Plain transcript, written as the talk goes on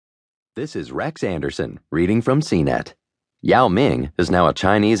This is Rex Anderson, reading from CNET. Yao Ming is now a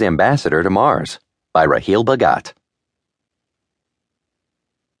Chinese ambassador to Mars, by Rahil Bhagat.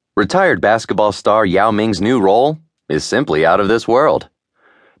 Retired basketball star Yao Ming's new role is simply out of this world.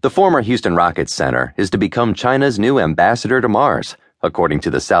 The former Houston Rockets center is to become China's new ambassador to Mars, according to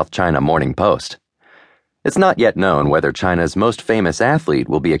the South China Morning Post. It's not yet known whether China's most famous athlete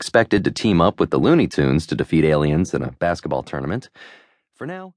will be expected to team up with the Looney Tunes to defeat aliens in a basketball tournament. For now,